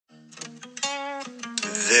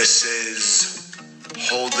This is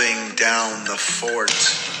Holding Down the Fort.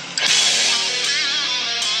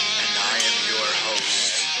 And I am your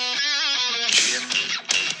host, Jim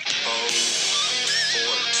O.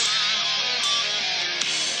 Fort.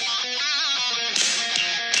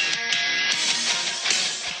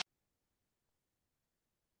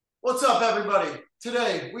 What's up, everybody?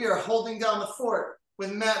 Today, we are holding down the fort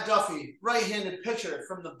with Matt Duffy, right-handed pitcher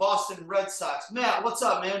from the Boston Red Sox. Matt, what's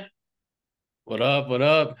up, man? What up? What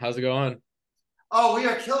up? How's it going? Oh, we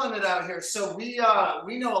are killing it out here. So we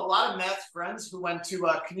know a lot of Matt's friends who went to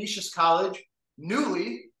Canisius College,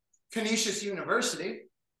 newly Canisius University,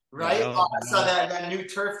 Yeah, I right? know. I saw that new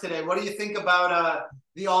turf today. What do you think about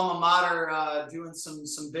the alma mater doing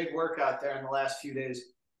some big work out there in the last few days?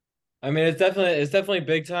 I mean, it's definitely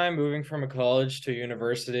big time moving from a college to a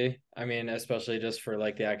university. I mean, especially just for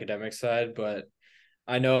like the academic side, but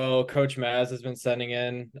I know Coach Maz has been sending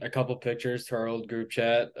in a couple pictures to our old group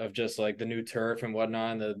chat of just like the new turf and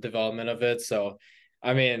whatnot and the development of it. So,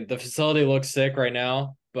 I mean, the facility looks sick right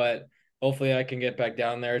now, but hopefully I can get back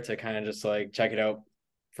down there to kind of just like check it out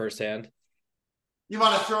firsthand. You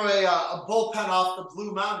want to throw a bullpen off the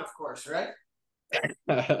Blue Mound, of course, right?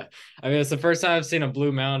 I mean, it's the first time I've seen a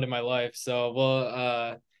blue mound in my life. So,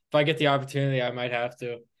 well, if I get the opportunity, I might have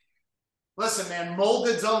to. Listen, man,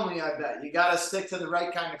 moldeds only, I bet. You got to stick to the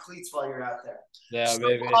right kind of cleats while you're out there. Yeah, So,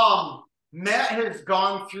 maybe. Matt has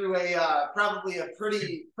gone through probably a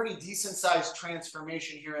pretty decent sized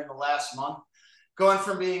transformation here in the last month, going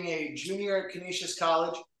from being a junior at Canisius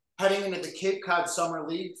College, heading into the Cape Cod Summer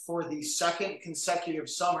League for the second consecutive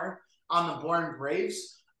summer on the Bourne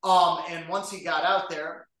Braves. And once he got out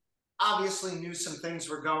there, obviously knew some things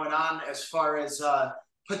were going on as far as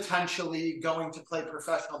potentially going to play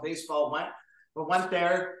professional baseball went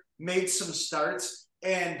there, made some starts,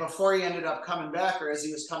 and before he ended up coming back, or as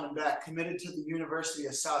he was coming back, committed to the University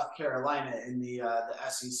of South Carolina in the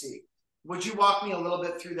SEC. Would you walk me a little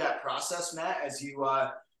bit through that process, Matt, as you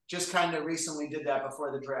just kind of recently did that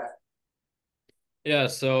before the draft? Yeah,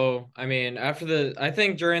 so I mean, I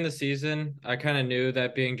think during the season, I kind of knew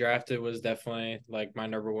that being drafted was definitely like my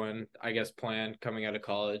number one, I guess, plan coming out of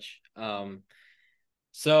college.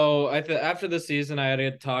 So after the season, I had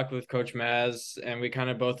a talk with Coach Maz, and we kind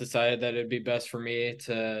of both decided that it'd be best for me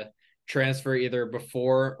to transfer either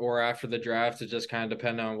before or after the draft. To just kind of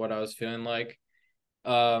depend on what I was feeling like.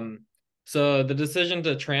 Um, so the decision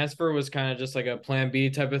to transfer was kind of just like a plan B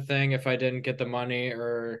type of thing if I didn't get the money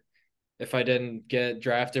or if I didn't get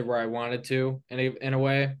drafted where I wanted to in a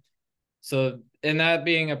way. So in that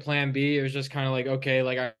being a plan B, it was just kind of like, okay,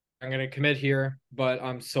 like I'm gonna commit here, but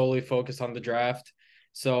I'm solely focused on the draft.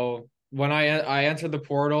 So when I entered the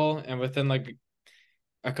portal and within like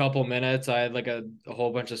a couple minutes, I had like a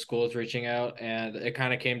whole bunch of schools reaching out, and it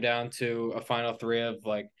kind of came down to a final three of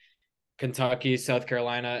like Kentucky, South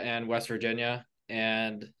Carolina, and West Virginia.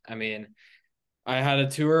 And I mean, I had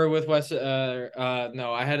a tour with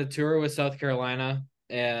I had a tour with South Carolina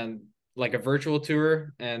and like a virtual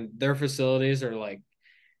tour, and their facilities are like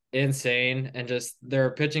insane, and just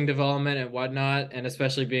their pitching development and whatnot, and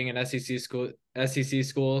especially being an SEC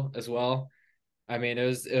school as well. I mean, it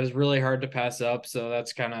was really hard to pass up, so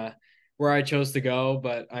that's kind of where I chose to go.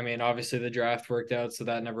 But I mean, obviously the draft worked out, so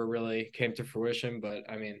that never really came to fruition. But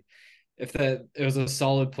I mean, if that it was a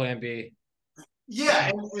solid plan B.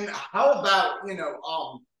 Yeah, and how about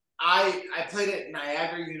I played at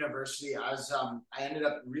Niagara University. I ended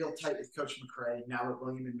up real tight with Coach McCray, now at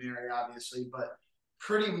William and Mary, obviously, but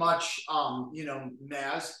pretty much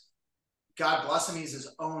Maz, God bless him, he's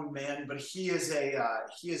his own man, but he is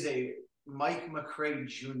a Mike McCray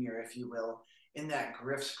Jr., if you will, in that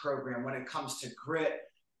Griff's program when it comes to grit,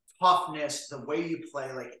 toughness, the way you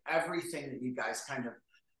play, like everything that you guys kind of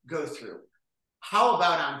go through. How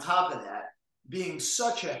about on top of that, being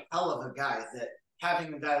such a hell of a guy that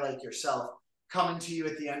having a guy like yourself coming to you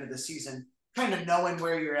at the end of the season, kind of knowing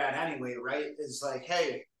where you're at anyway, right? Is like,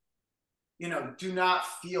 hey, do not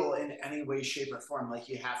feel in any way, shape, or form like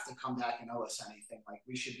you have to come back and owe us anything. Like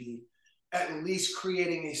we should be at least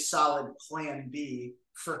creating a solid plan B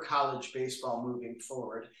for college baseball moving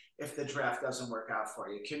forward if the draft doesn't work out for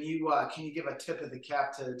you. Can you give a tip of the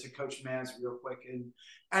cap to Coach Mans real quick and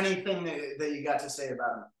anything that you got to say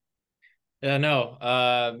about him? Yeah, no.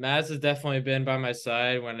 Maz has definitely been by my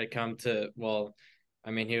side when it come to, well, I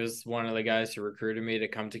mean, he was one of the guys who recruited me to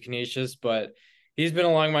come to Canisius, but he's been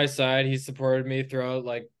along my side. He's supported me throughout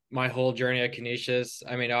like my whole journey at Canisius.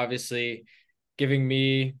 I mean, obviously giving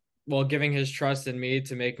me, giving his trust in me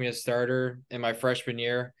to make me a starter in my freshman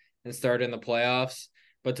year and start in the playoffs,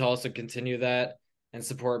 but to also continue that. and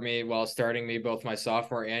support me while starting me both my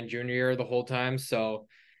sophomore and junior year the whole time. So,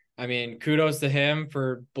 I mean, kudos to him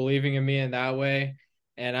for believing in me in that way.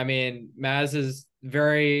 And I mean, Maz is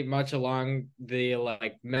very much along the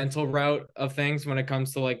like mental route of things when it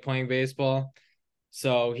comes to like playing baseball.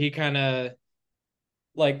 So he kind of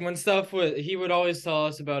like when stuff was, he would always tell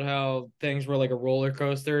us about how things were like a roller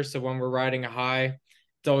coaster. So when we're riding a high,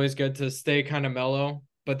 it's always good to stay kind of mellow.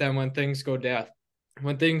 But then when things go down,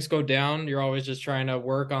 you're always just trying to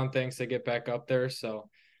work on things to get back up there. So,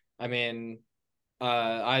 I mean,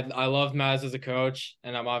 I love Maz as a coach,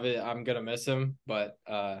 and I'm gonna miss him. But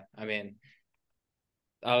I mean,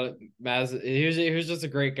 Maz, he was just a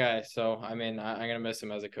great guy. So I mean, I'm gonna miss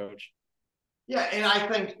him as a coach. Yeah, and I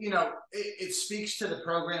think, it speaks to the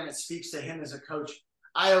program. It speaks to him as a coach.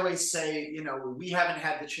 I always say, we haven't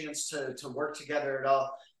had the chance to work together at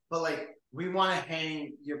all, but like we want to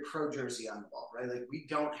hang your pro jersey on the wall, right? Like we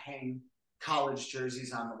don't hang college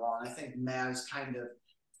jerseys on the wall. And I think Maz kind of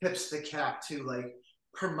tips the cap to like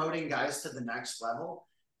promoting guys to the next level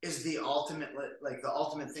is the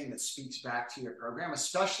ultimate thing that speaks back to your program,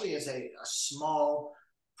 especially as a small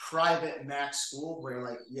private max school where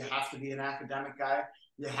like you have to be an academic guy,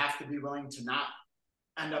 you have to be willing to not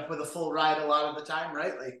end up with a full ride a lot of the time,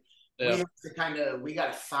 right? Like we Yeah. have to we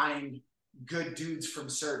got to find good dudes from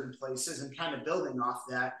certain places and kind of building off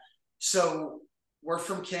that. So we're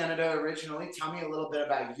from Canada originally. Tell me a little bit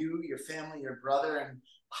about you, your family, your brother, and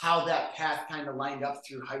how that path kind of lined up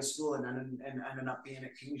through high school and ended up being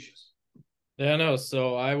at Canisius. Yeah, no.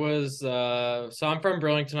 So I'm from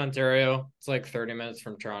Burlington, Ontario. It's like 30 minutes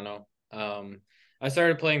from Toronto. I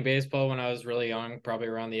started playing baseball when I was really young, probably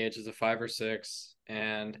around the ages of 5 or 6.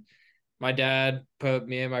 And my dad put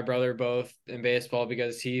me and my brother both in baseball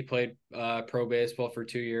because he played pro baseball for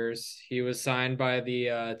 2 years. He was signed by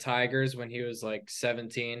the Tigers when he was like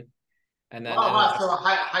 17, and then ended Wow, up. so a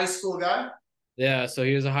high school guy. Yeah, so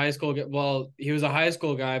he was a high school. Well, he was a high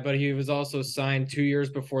school guy, but he was also signed 2 years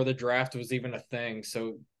before the draft was even a thing.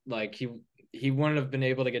 So like he wouldn't have been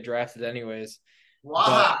able to get drafted anyways. But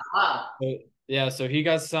Wow. yeah, so he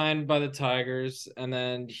got signed by the Tigers, and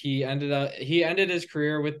then he ended his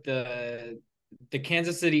career with the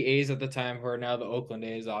Kansas City A's at the time, who are now the Oakland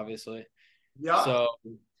A's, obviously. Yep. So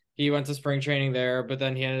he went to spring training there, but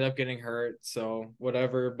then he ended up getting hurt. So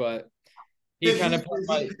whatever, but he kind of put Did he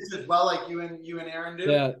my. pitch as well like you and Aaron do?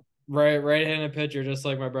 Yeah, right-handed pitcher, just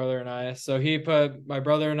like my brother and I. So he put my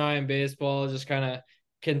brother and I in baseball, just kind of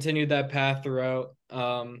continued that path throughout.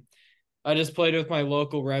 I just played with my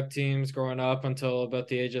local rep teams growing up until about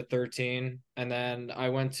the age of 13. And then I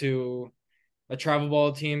went to a travel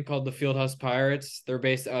ball team called the Fieldhouse Pirates. They're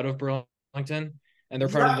based out of Burlington, and they're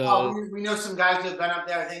part Yeah, of the. we know some guys that have been up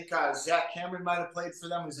there. I think Zach Cameron might have played for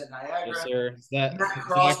them. Who's at Yes, Niagara. sir. That Matt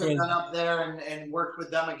Cross Zach has was. been up there and worked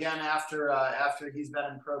with them again after he's been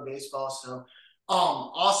in pro baseball. So,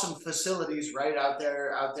 awesome facilities right out there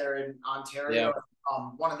in Yeah. Ontario.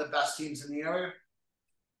 One of the best teams in the area.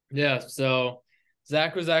 Yeah, so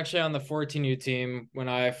Zach was actually on the 14U team when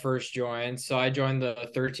I first joined. So I joined the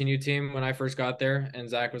 13U team when I first got there, and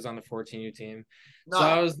Zach was on the 14U team. So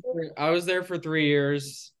Nice. I was there for 3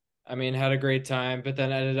 years. I mean, had a great time, but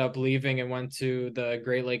then ended up leaving and went to the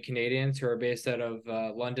Great Lake Canadians, who are based out of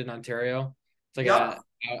London, Ontario. It's like Yep.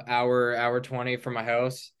 a hour 20 from my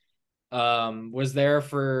house. Was there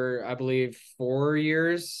for I believe 4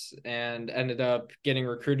 years and ended up getting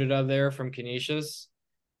recruited out of there from Canisius.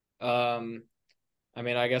 Um, I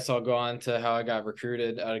mean, I guess I'll go on to how I got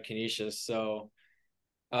recruited out of Canisius. So,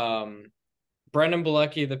 um, Brendan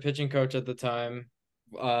Bilecki, the pitching coach at the time,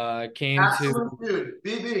 came to. Absolute dude.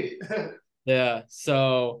 BB. Yeah.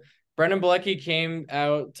 So Brendan Bilecki came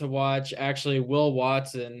out to watch actually Will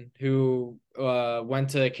Watson, who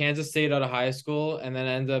went to Kansas State out of high school and then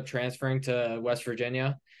ended up transferring to West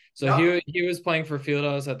Virginia. So Yep. he was playing for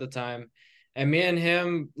Fieldhouse at the time. And me and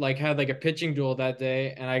him like had like a pitching duel that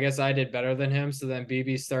day, and I guess I did better than him. So then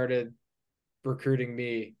BB started recruiting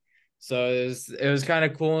me. So it was kind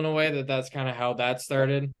of cool in a way that that's kind of how that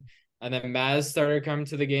started. And then Maz started coming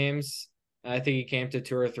to the games. I think he came to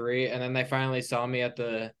 2 or 3, and then they finally saw me at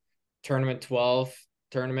the tournament 12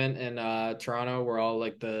 tournament in Toronto, where all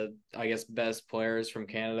like the I guess best players from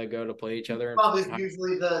Canada go to play each other. Probably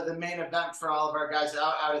usually the main event for all of our guys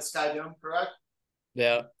out at Sky Dome, correct?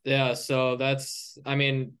 Yeah, yeah. So that's, I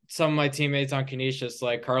mean, some of my teammates on Canisius,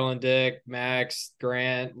 like Carlin Dick, Max,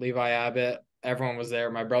 Grant, Levi Abbott, everyone was there.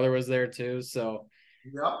 My brother was there too. So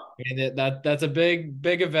Yep. I mean, that's a big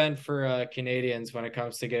event for Canadians when it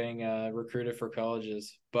comes to getting recruited for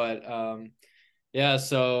colleges. But yeah,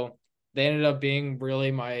 so they ended up being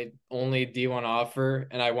really my only D1 offer,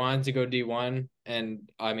 and I wanted to go D1 And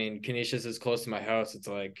I mean, Canisius is close to my house. It's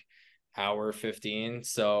like hour 15.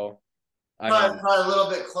 So I mean, Probably a little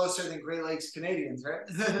bit closer than Great Lakes Canadians, right?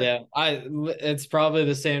 yeah, it's probably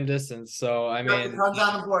the same distance. So I It mean, comes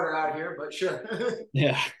on the border out here, but sure.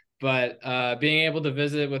 yeah, but being able to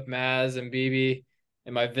visit with Maz and BB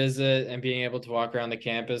in my visit and being able to walk around the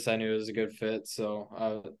campus, I knew it was a good fit.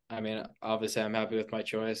 So I mean, obviously, I'm happy with my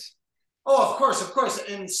choice. Oh, of course.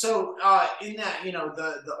 And so in that,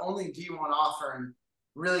 the only D1 offer and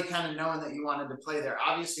really kind of knowing that you wanted to play there,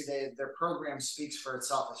 obviously their program speaks for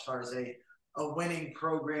itself as far as a winning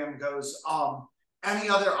program goes. Any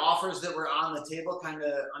other offers that were on the table kind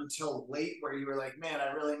of until late where you were like, man,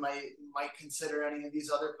 I really might consider any of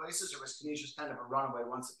these other places, or was Canisius kind of a runaway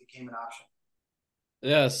once it became an option?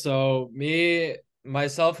 Yeah, so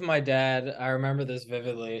myself, and my dad, I remember this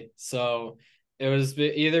vividly. So it was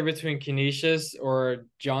either between Canisius or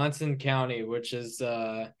Johnson County, which is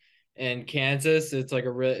in Kansas. It's like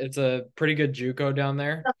it's a pretty good JUCO down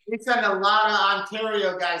there. We send a lot of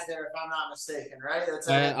Ontario guys there, if I'm not mistaken, right?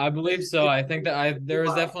 I believe so. I think that there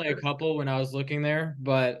was definitely a couple when I was looking there,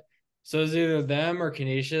 but so it was either them or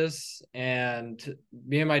Canisius. And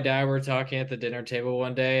me and my dad were talking at the dinner table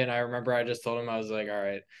one day, and I remember I just told him, I was like, all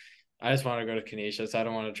right, I just want to go to Canisius. I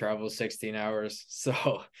don't want to travel 16 hours. So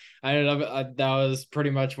I ended up that was pretty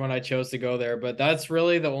much when I chose to go there. But that's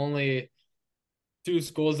really the only two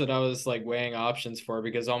schools that I was like weighing options for,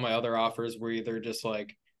 because all my other offers were either just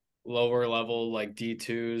like lower level, like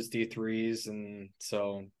D2s, D3s, and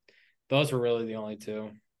so those were really the only two.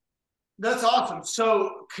 That's awesome.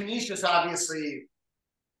 So Canisius obviously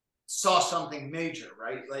saw something major,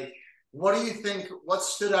 right? Like, what do you think? What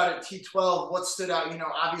stood out at T12? What stood out?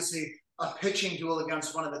 Obviously a pitching duel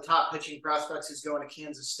against one of the top pitching prospects is going to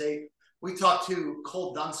Kansas State. We talked to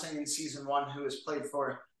Cole Dunsing in season one, who has played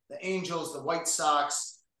for the Angels, the White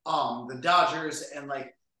Sox, the Dodgers, and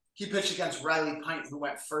like he pitched against Riley Pint, who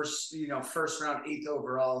went first round, 8th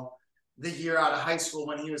overall the year out of high school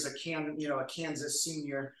when he was a Kansas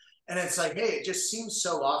senior. And it's like, hey, it just seems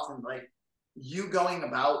so often like you going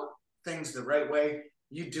about things the right way,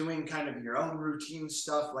 you doing kind of your own routine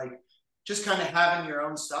stuff, like just kind of having your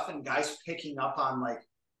own stuff and guys picking up on like,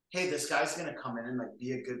 hey, this guy's going to come in and like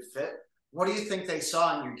be a good fit. What do you think they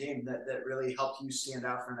saw in your game that really helped you stand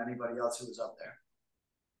out from anybody else who was up there?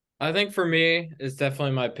 I think for me, it's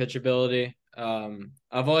definitely my pitch ability. I've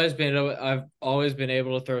always been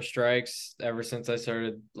able to throw strikes ever since I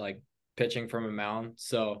started like pitching from a mound.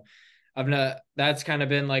 So I've not that's kind of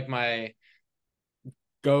been like my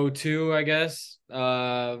go-to, I guess,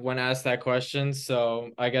 when asked that question.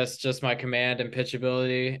 So I guess just my command and pitch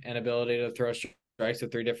ability and ability to throw strikes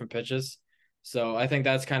with three different pitches. So I think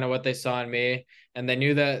that's kind of what they saw in me. And they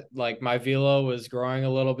knew that like my velo was growing a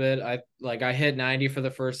little bit. I hit 90 for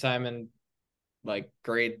the first time in like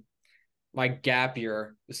my gap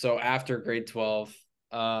year. So after grade 12.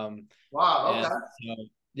 Wow, And okay. so,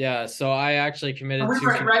 yeah, so I actually committed to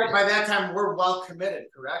Right by that time we're well committed,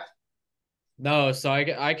 correct? No, so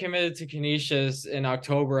I committed to Canisius in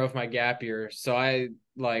October of my gap year. So I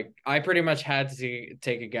pretty much had to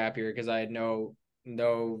take a gap year because I had no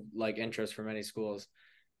like interest from any schools.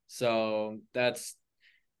 So that's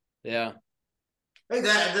yeah. Hey,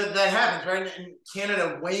 that happens, right? In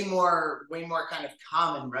Canada, way more kind of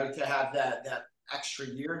common, right, to have that extra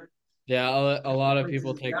year. Yeah, a lot of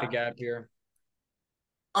people take the gap year.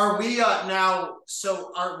 Are we now?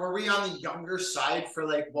 So were we on the younger side for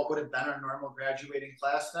like what would have been our normal graduating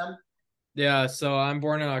class then? Yeah, so I'm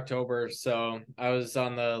born in October, so I was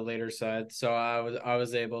on the later side. So I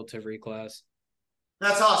was able to reclass.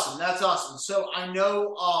 That's awesome. That's awesome. So I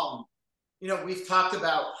know, we've talked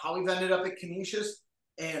about how we've ended up at Canisius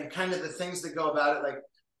and kind of the things that go about it. Like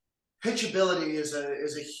pitchability is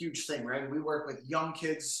a huge thing, right? We work with young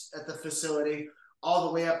kids at the facility all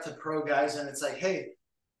the way up to pro guys, and it's like, hey,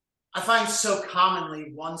 I find so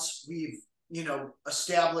commonly once we've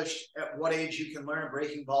established at what age you can learn a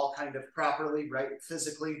breaking ball kind of properly, right,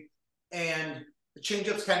 physically, and the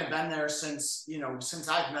changeup's kind of been there since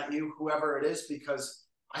I've met you, whoever it is, because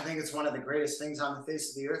I think it's one of the greatest things on the face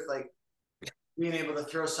of the earth. Like being able to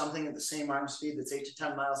throw something at the same arm speed that's 8 to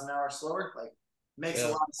 10 miles an hour slower, like makes a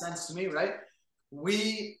Yeah. lot of sense to me, right?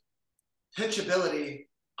 We pitchability,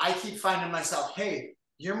 I keep finding myself, hey,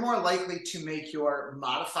 you're more likely to make your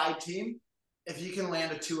modified team if you can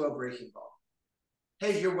land a 2-0 breaking ball.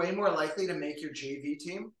 Hey, you're way more likely to make your JV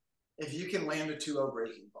team if you can land a 2-0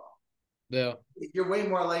 breaking ball. Yeah. You're way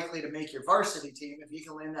more likely to make your varsity team if you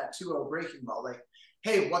can land that 2-0 breaking ball. Like,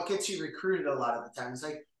 hey, what gets you recruited a lot of the time? It's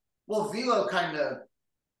like, well, velo kind of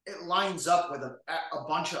it lines up with a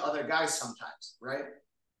bunch of other guys sometimes, right?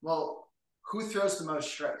 Well, who throws the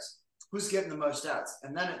most strikes? Who's getting the most outs?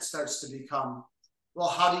 And then it starts to become, well,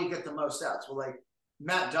 how do you get the most outs? Well, like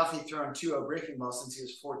Matt Duffy throwing 2-0 breaking ball since he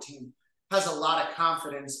was 14 has a lot of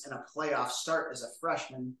confidence in a playoff start as a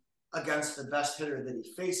freshman against the best hitter that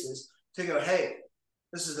he faces to go, hey,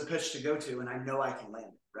 this is the pitch to go to, and I know I can land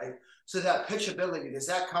it, right? So that pitch ability, does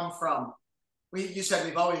that come from, you said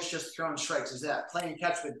we've always just thrown strikes. Is that playing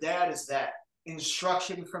catch with dad? Is that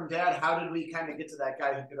instruction from dad? How did we kind of get to that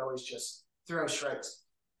guy who could always just throw strikes?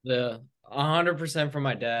 Yeah, 100% from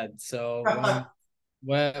my dad. So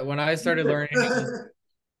when I started learning,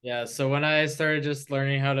 yeah, so when I started just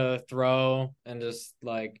learning how to throw and just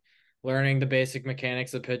like learning the basic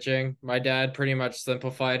mechanics of pitching, my dad pretty much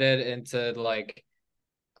simplified it into like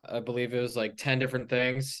I believe it was like 10 different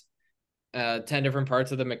things, 10 different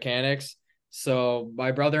parts of the mechanics. So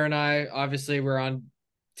my brother and I obviously were on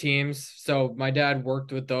teams. So my dad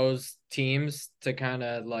worked with those teams to kind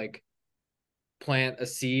of like plant a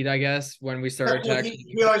seed, I guess, when we started to actually.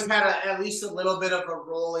 He always had at least a little bit of a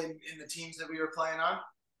role in the teams that we were playing on.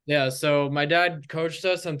 Yeah, so my dad coached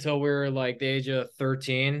us until we were like the age of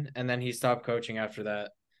 13, and then he stopped coaching after that.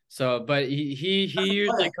 So, but he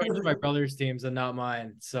usually coached my brother's teams and not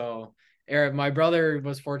mine. So, Eric, my brother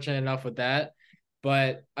was fortunate enough with that.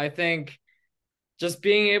 But I think just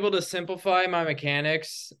being able to simplify my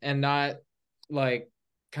mechanics and not like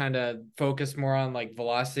kind of focus more on like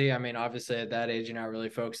velocity. I mean, obviously at that age, you're not really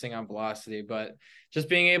focusing on velocity, but just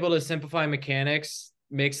being able to simplify mechanics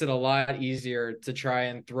makes it a lot easier to try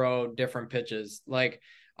and throw different pitches. Like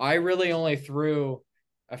I really only threw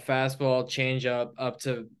a fastball changeup up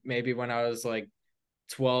to maybe when I was like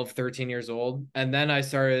 12, 13 years old. And then I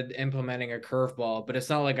started implementing a curveball, but it's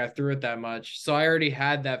not like I threw it that much. So I already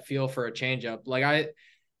had that feel for a changeup. Like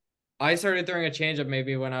I started throwing a changeup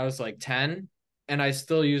maybe when I was like 10 and I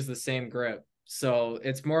still use the same grip. So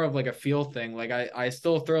it's more of like a feel thing. Like I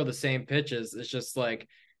still throw the same pitches. It's just like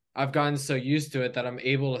I've gotten so used to it that I'm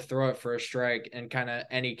able to throw it for a strike and kind of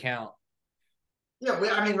any count. Yeah,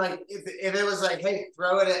 I mean, like if it was like, hey,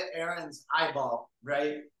 throw it at Aaron's eyeball,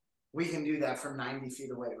 right? We can do that from 90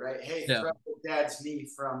 feet away, right? Hey, Yeah. throw it at Dad's knee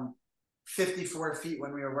from 54 feet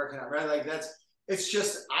when we were working out, right? Like it's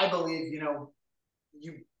just, I believe,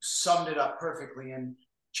 you summed it up perfectly. And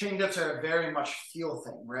changeups are a very much feel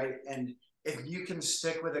thing, right? And if you can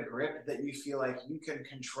stick with a grip that you feel like you can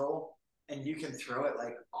control and you can throw it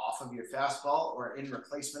like off of your fastball or in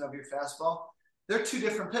replacement of your fastball, they're two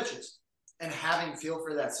different pitches. And having feel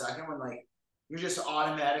for that second one, like you're just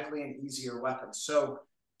automatically an easier weapon. So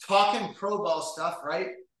talking pro ball stuff, right?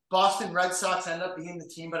 Boston Red Sox end up being the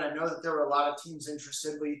team, but I know that there were a lot of teams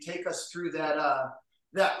interested. Will you take us through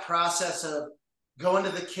that process of going to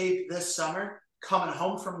the Cape this summer, coming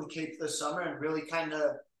home from the Cape this summer, and really kind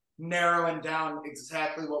of narrowing down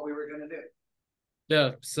exactly what we were going to do?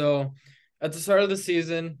 Yeah. So at the start of the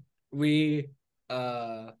season, we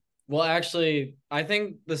well, actually, I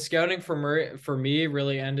think the scouting for me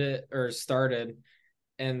really ended or started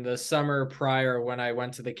in the summer prior when I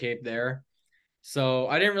went to the Cape there. So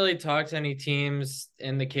I didn't really talk to any teams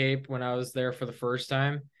in the Cape when I was there for the first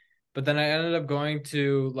time. But then I ended up going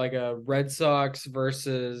to like a Red Sox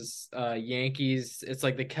versus Yankees. It's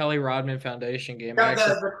like the Kelly Rodman Foundation game. Got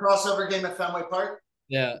the crossover game at Fenway Park?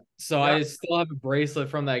 Yeah. So yeah. I still have a bracelet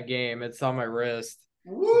from that game. It's on my wrist.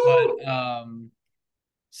 Woo! But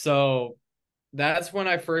so that's when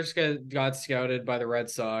I first got scouted by the Red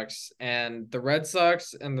Sox, and the Red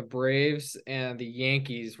Sox and the Braves and the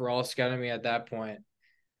Yankees were all scouting me at that point.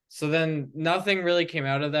 So then nothing really came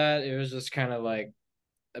out of that. It was just kind of like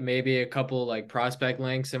maybe a couple like prospect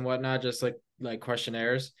links and whatnot, just like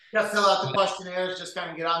questionnaires. Yeah, fill out the questionnaires, just kind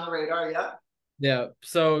of get on the radar. Yeah. Yeah.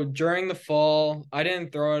 So during the fall, I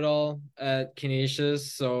didn't throw it all at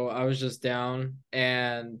Canisius, so I was just down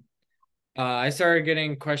and I started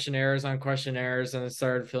getting questionnaires on questionnaires and I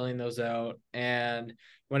started filling those out. And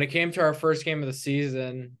when it came to our first game of the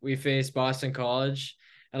season, we faced Boston College.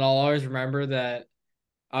 And I'll always remember that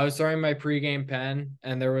I was throwing my pregame pen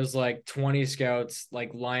and there was like 20 scouts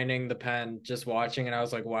like lining the pen, just watching. And I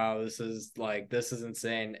was like, wow, this is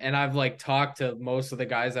insane. And I've like talked to most of the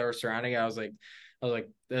guys that were surrounding it. I was like,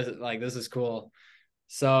 this is cool.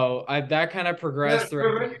 So that kind of progressed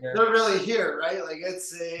throughout the year. They're really here, right? Like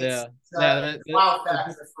it's wow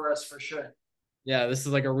factor for us for sure. Yeah, this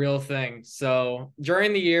is like a real thing. So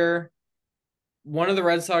during the year, one of the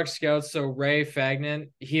Red Sox scouts, so Ray Fagnan,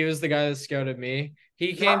 he was the guy that scouted me.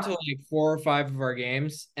 He came to like 4 or 5 of our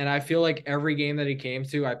games, and I feel like every game that he came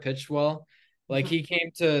to, I pitched well. Like he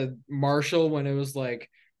came to Marshall when it was like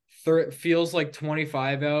feels like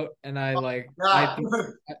 25 out, and I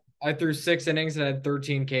I threw 6 innings and had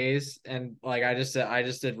 13 Ks, and like I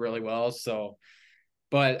just did really well. So,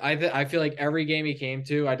 but I feel like every game he came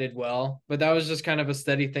to, I did well. But that was just kind of a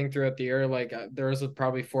steady thing throughout the year. Like there was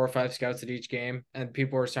probably 4 or 5 scouts at each game, and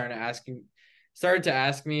people were started to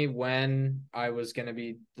ask me when I was gonna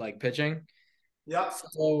be like pitching. Yep.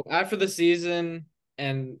 So after the season,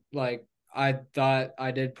 and like I thought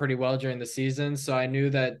I did pretty well during the season, so I knew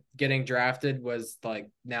that getting drafted was like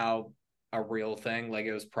now a real thing, like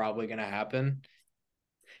it was probably gonna happen.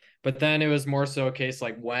 But then it was more so a case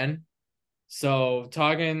like when. So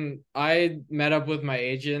I met up with my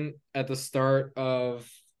agent at the start of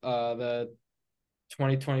the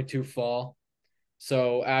 2022 fall.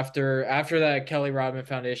 So after that Kelly Rodman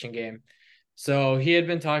Foundation game. So he had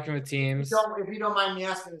been talking with teams. If you don't mind me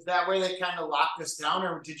asking, is that where they kind of locked us down,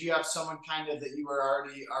 or did you have someone kind of that you were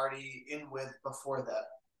already in with before that?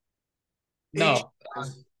 No,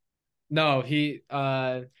 no,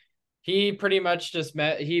 he pretty much just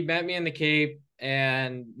met me in the Cape,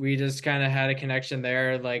 and we just kind of had a connection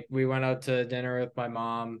there. Like we went out to dinner with my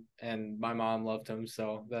mom, and my mom loved him,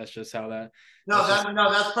 so that's just how that.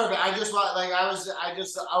 That's perfect. I just want like I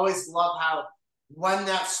just always love how when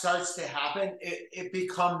that starts to happen, it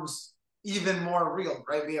becomes even more real,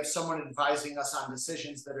 right? We have someone advising us on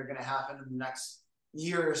decisions that are going to happen in the next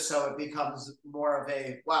year or so. It becomes more of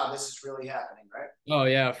a wow, this is really happening, right? Oh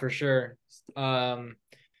yeah, for sure.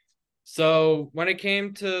 So when it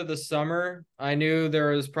came to the summer, I knew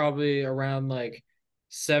there was probably around like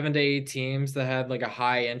 7 to 8 teams that had like a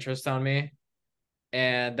high interest on me.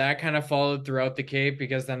 And that kind of followed throughout the Cape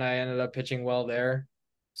because then I ended up pitching well there.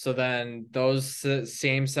 So then those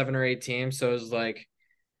same 7 or 8 teams, so it was like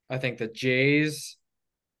I think the Jays,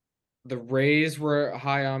 the Rays were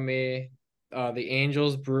high on me, the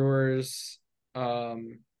Angels, Brewers,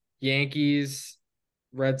 um, Yankees,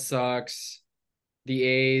 Red Sox, the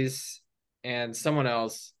A's, and someone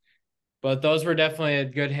else. But those were definitely a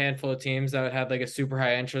good handful of teams that had like a super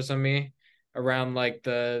high interest on me around like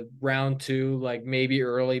the round two, like maybe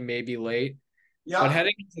early, maybe late. But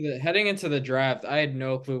Yeah. heading into the draft, I had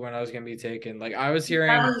no clue when I was gonna be taken. Like I was hearing,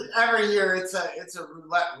 Every year it's a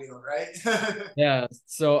roulette wheel, right? yeah.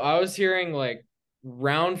 So I was hearing like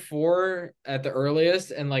round four at the earliest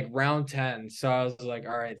and like round 10. So I was like,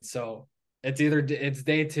 all right, so it's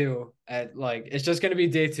day two at like it's just gonna be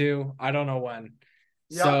day two. I don't know when.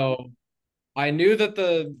 Yep. So I knew that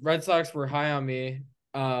the Red Sox were high on me.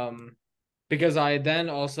 Because I then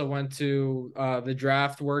also went to the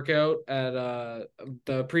draft workout at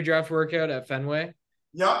the pre-draft workout at Fenway.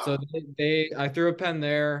 Yep. So I threw a pen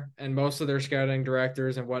there, and most of their scouting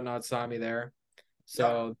directors and whatnot saw me there.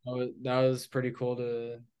 Yep. So that was pretty cool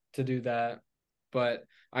to do that. But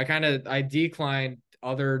I declined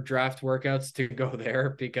other draft workouts to go there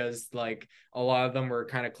because like a lot of them were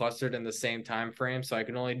kind of clustered in the same time frame, so I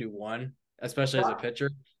could only do one, especially as a pitcher.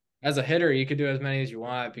 As a hitter, you could do as many as you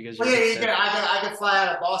want because Well, you're yeah, just I could fly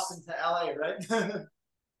out of Boston to LA, right?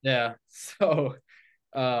 yeah.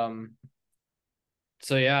 Um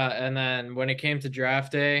so yeah, and then when it came to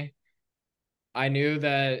draft day, I knew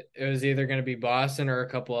that it was either going to be Boston or a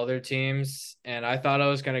couple other teams, and I thought I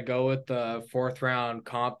was going to go with the fourth round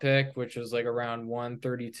comp pick, which was like around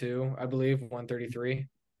 132, I believe, 133.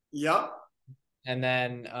 Yep. And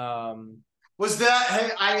then Was that?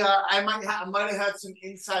 Hey, I might have had some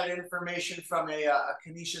inside information from a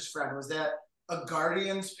Canisius friend. Was that a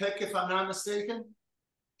Guardians pick, if I'm not mistaken?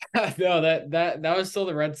 no, that was still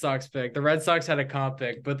the Red Sox pick. The Red Sox had a comp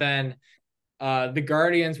pick, but then the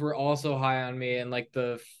Guardians were also high on me in like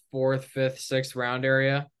the fourth, fifth, sixth round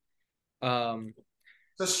area. Um,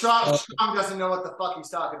 So Strong, so, Strong doesn't know what the fuck he's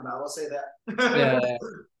talking about. We'll say that.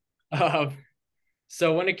 yeah. Um,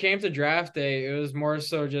 so when it came to draft day, it was more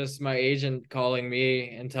so just my agent calling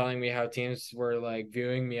me and telling me how teams were like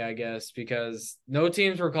viewing me, I guess, because no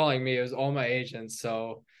teams were calling me. It was all my agents.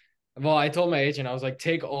 So, well, I told my agent, I was like,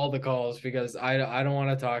 take all the calls because I don't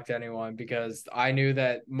want to talk to anyone because I knew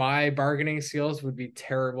that my bargaining skills would be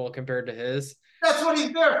terrible compared to his. That's what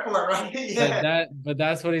he's there for, right? But Yeah. but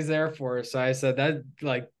that's what he's there for. So I said that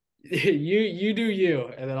like you do you,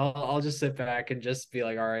 and then I'll just sit back and just be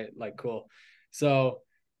like, all right, like cool. So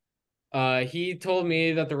he told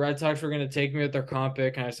me that the Red Sox were gonna take me with their comp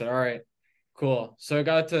pick, and I said, all right, cool. So I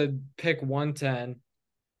got to pick 110,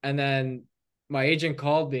 and then my agent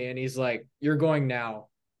called me and he's like, you're going now.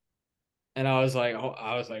 And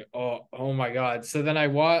oh my God. So then I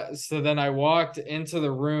walked into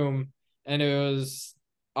the room, and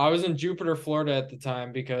I was in Jupiter, Florida at the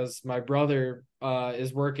time because my brother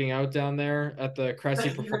is working out down there at the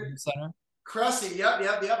Cressy Performance Center. Cressy, yep.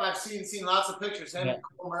 I've seen lots of pictures. Him Yeah. and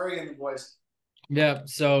Cole Murray and the boys. Yeah,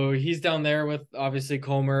 so he's down there with obviously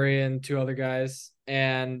Cole Murray and two other guys,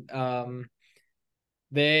 and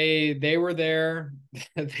they were there.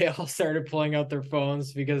 They all started pulling out their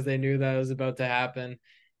phones because they knew that it was about to happen.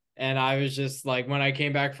 And I was just like, when I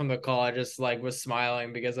came back from the call, I just like was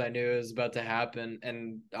smiling because I knew it was about to happen.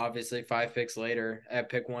 And obviously 5 picks later at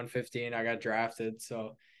pick 115, I got drafted.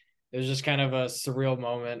 So it was just kind of a surreal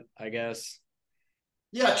moment, I guess.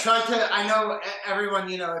 Yeah, try to. I know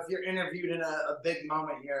everyone. If you're interviewed in a big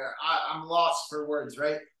moment here, I'm lost for words.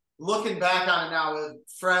 Right, looking back on it now with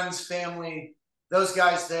friends, family, those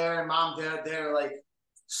guys there, and mom, dad there, like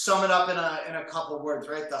sum it up in a couple words.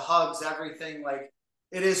 Right, the hugs, everything. Like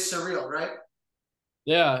it is surreal. Right.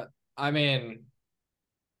 Yeah. I mean,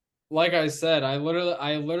 like I said, I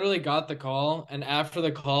literally got the call, and after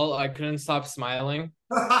the call, I couldn't stop smiling.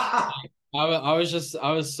 I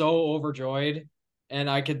was so overjoyed, and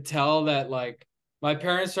I could tell that like my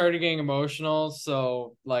parents started getting emotional.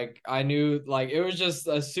 So like I knew like it was just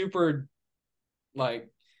a super like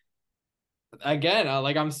again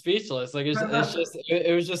like I'm speechless. Like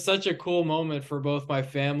it was just such a cool moment for both my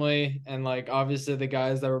family and like obviously the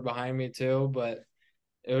guys that were behind me too. But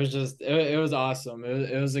it was awesome.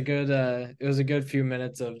 It was a good it was a good few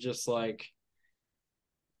minutes of just like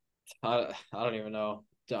I don't even know.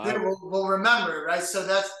 We'll remember, right? So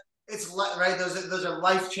right. Those are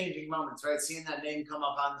life changing moments, right? Seeing that name come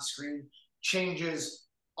up on the screen changes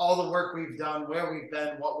all the work we've done, where we've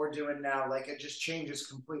been, what we're doing now. Like it just changes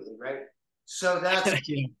completely, right? So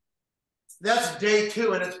Yeah. that's day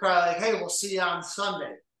two, and it's probably like, hey, we'll see you on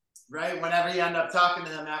Sunday, right? Whenever you end up talking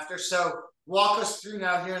to them after. So walk us through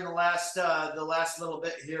now here in the last little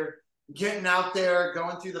bit here, getting out there,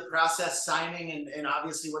 going through the process, signing, and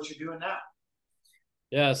obviously what you're doing now.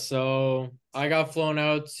 Yeah, so I got flown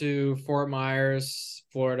out to Fort Myers,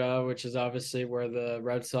 Florida, which is obviously where the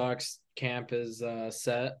Red Sox camp is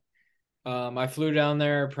set. I flew down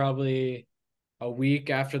there probably a week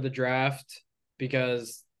after the draft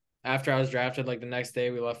because after I was drafted, like the next day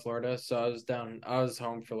we left Florida, so I was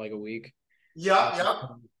home for like a week. Yep, Uh, yep. so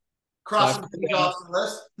I Crossing flew things down, off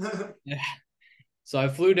the list. yeah, so I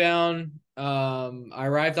flew down. I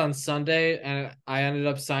arrived on Sunday and I ended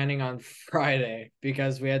up signing on Friday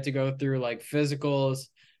because we had to go through like physicals,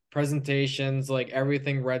 presentations, like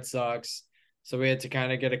everything Red Sox. So we had to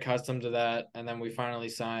kind of get accustomed to that, and then we finally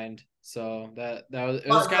signed. So that was it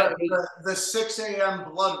was But kind of the 6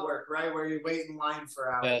 a.m. blood work, right? Where you wait in line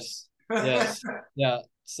for hours. yes, yes, yeah.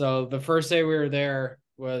 So the first day we were there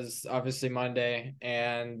was obviously Monday,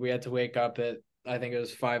 and we had to wake up at I think it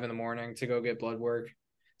was 5 in the morning to go get blood work.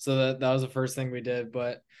 So that was the first thing we did.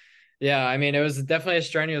 But yeah, I mean, it was definitely a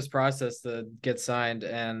strenuous process to get signed,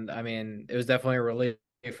 and I mean, it was definitely a relief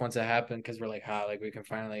once it happened because we're like, like we can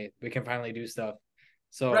finally do stuff. Right,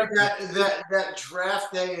 So that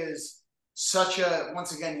draft day is such a,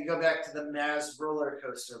 once again, you go back to the Maz roller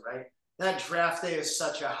coaster, right? That draft day is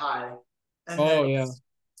such a high. And then oh yeah,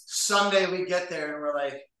 Sunday we get there and we're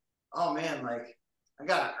like, oh man, like I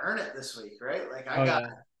gotta earn it this week, right? Like oh I got yeah,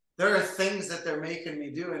 there are things that they're making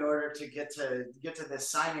me do in order to get to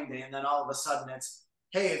this signing day, and then all of a sudden it's,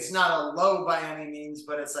 hey, it's not a low by any means,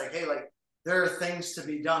 but it's like, hey, like there are things to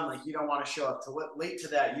be done. Like you don't want to show up to late to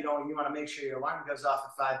that. You want to make sure your alarm goes off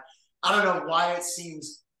at 5. I don't know why it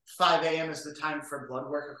seems 5 a.m. is the time for blood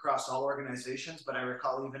work across all organizations, but I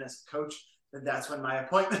recall even as a coach that that's when my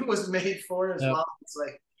appointment was made for as yeah. well. It's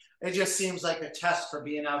like it just seems like a test for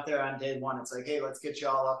being out there on day one. It's like, hey, let's get you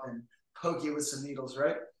all up and poke you with some needles,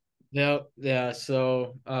 right? Yeah.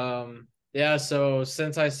 So yeah, so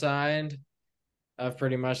since I signed, I've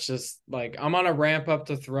pretty much just like I'm on a ramp up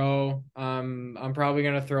to throw. I'm probably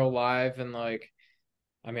gonna throw live in like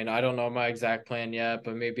I mean, I don't know my exact plan yet,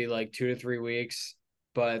 but maybe like 2 to 3 weeks.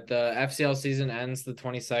 But the FCL season ends the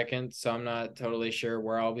 22nd, so I'm not totally sure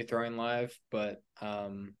where I'll be throwing live, but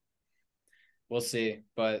we'll see.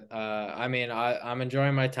 But I mean, I'm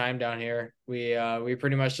enjoying my time down here. We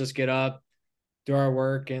pretty much just get up, do our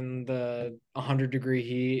work in the 100-degree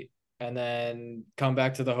heat, and then come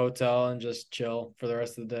back to the hotel and just chill for the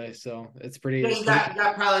rest of the day. So it's Yeah, pretty you pretty got you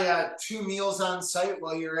got probably 2 meals on site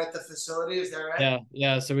while you're at the facility. Is that right?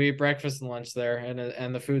 yeah. So we eat breakfast and lunch there,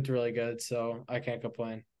 and the food's really good, so I can't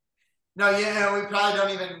complain. No, yeah, we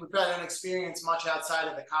probably don't experience much outside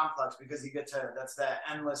of the complex because you get to that's that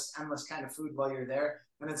endless kind of food while you're there,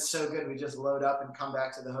 and it's so good. We just load up and come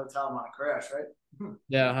back to the hotel and want to crash, right?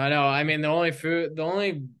 Yeah, I know. I mean, the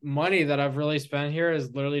only money that I've really spent here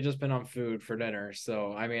has literally just been on food for dinner.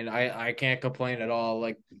 So, I mean, I can't complain at all.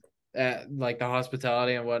 Like the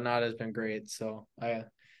hospitality and whatnot has been great. So I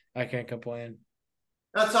can't complain.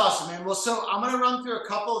 That's awesome, man. Well, so I'm gonna run through a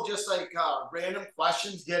couple just like random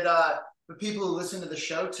questions, get the people who listen to the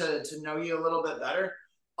show to know you a little bit better.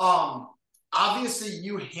 Um, Obviously,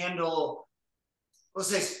 you handle, let's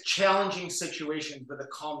say, challenging situations with a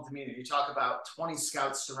calm demeanor. You talk about 20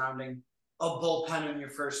 scouts surrounding a bullpen in your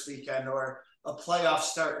first weekend or a playoff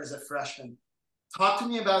start as a freshman. Talk to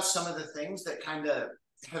me about some of the things that kind of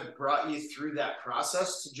have brought you through that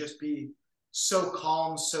process to just be so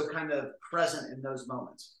calm, so kind of present in those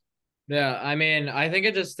moments. Yeah, I mean, I think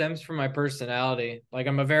it just stems from my personality. Like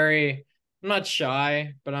I'm not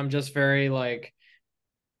shy, but I'm just very like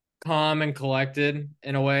calm and collected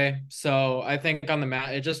in a way. So I think on the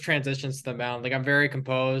mound, it just transitions to the mound. Like I'm very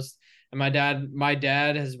composed. And my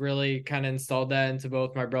dad has really kind of installed that into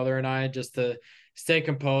both my brother and I, just to stay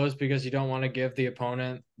composed, because you don't want to give the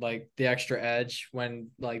opponent like the extra edge when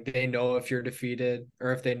like they know if you're defeated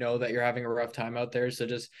or if they know that you're having a rough time out there. So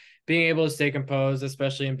just being able to stay composed,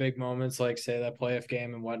 especially in big moments like say that playoff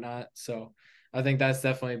game and whatnot. So I think that's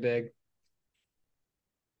definitely big.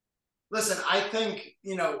 Listen, I think,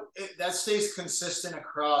 that stays consistent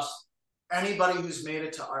across anybody who's made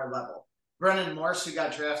it to our level. Brennan Morse, who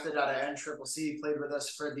got drafted out of NCCC, played with us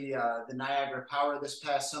for the Niagara Power this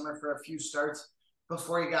past summer for a few starts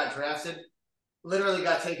before he got drafted. Literally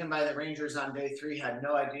got taken by the Rangers on day 3, had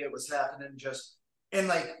no idea what was happening. And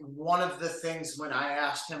like one of the things when I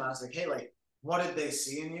asked him, I was like, hey, like, what did they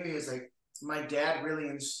see in you? He was like, my dad really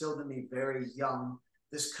instilled in me very young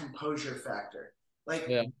this composure factor. Like,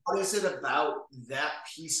 Yeah. what is it about that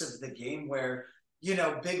piece of the game where,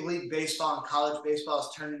 big league baseball and college baseball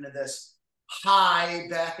has turned into this high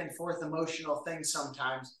back and forth emotional thing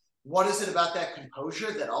sometimes? What is it about that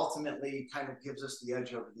composure that ultimately kind of gives us the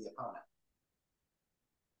edge over the opponent?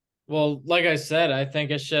 Well, like I said, I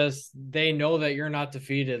think it's just they know that you're not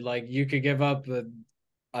defeated. Like you could give up a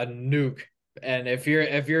nuke, and if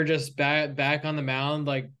you're just back on the mound,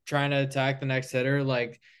 like trying to attack the next hitter,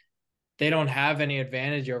 like they don't have any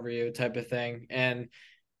advantage over you, type of thing. And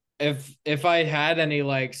if I had any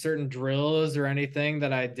like certain drills or anything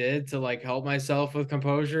that I did to like help myself with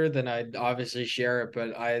composure, then I'd obviously share it.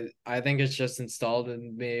 But I think it's just installed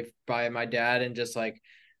in me by my dad and just like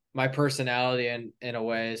my personality in a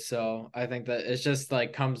way. So I think that it's just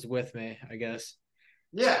like comes with me, I guess.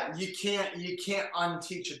 Yeah, you can't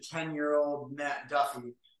unteach a 10-year-old Matt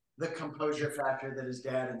Duffy the composure factor that his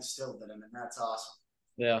dad instilled in him, and that's awesome.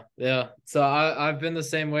 Yeah, yeah. So I've been the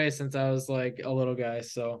same way since I was like a little guy.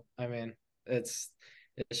 So I mean, it's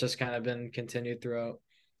it's just kind of been continued throughout.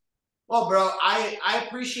 Well, bro, I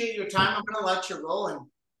appreciate your time. I'm gonna let you roll, and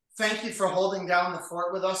thank you for holding down the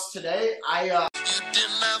fort with us today. You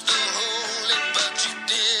didn't have to hold it, but you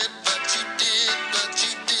did, but you did, but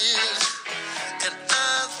you did. And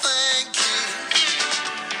I thank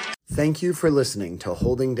you. Thank you for listening to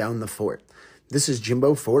Holding Down the Fort. This is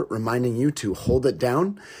Jimbo Fort reminding you to hold it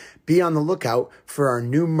down. Be on the lookout for our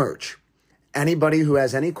new merch. Anybody who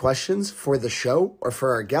has any questions for the show or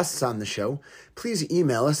for our guests on the show, please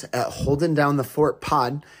email us at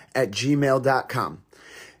holdingdownthefortpod@gmail.com.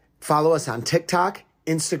 Follow us on TikTok,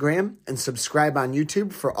 Instagram, and subscribe on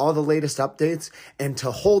YouTube for all the latest updates and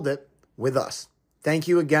to hold it with us. Thank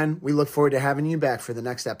you again. We look forward to having you back for the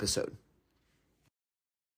next episode.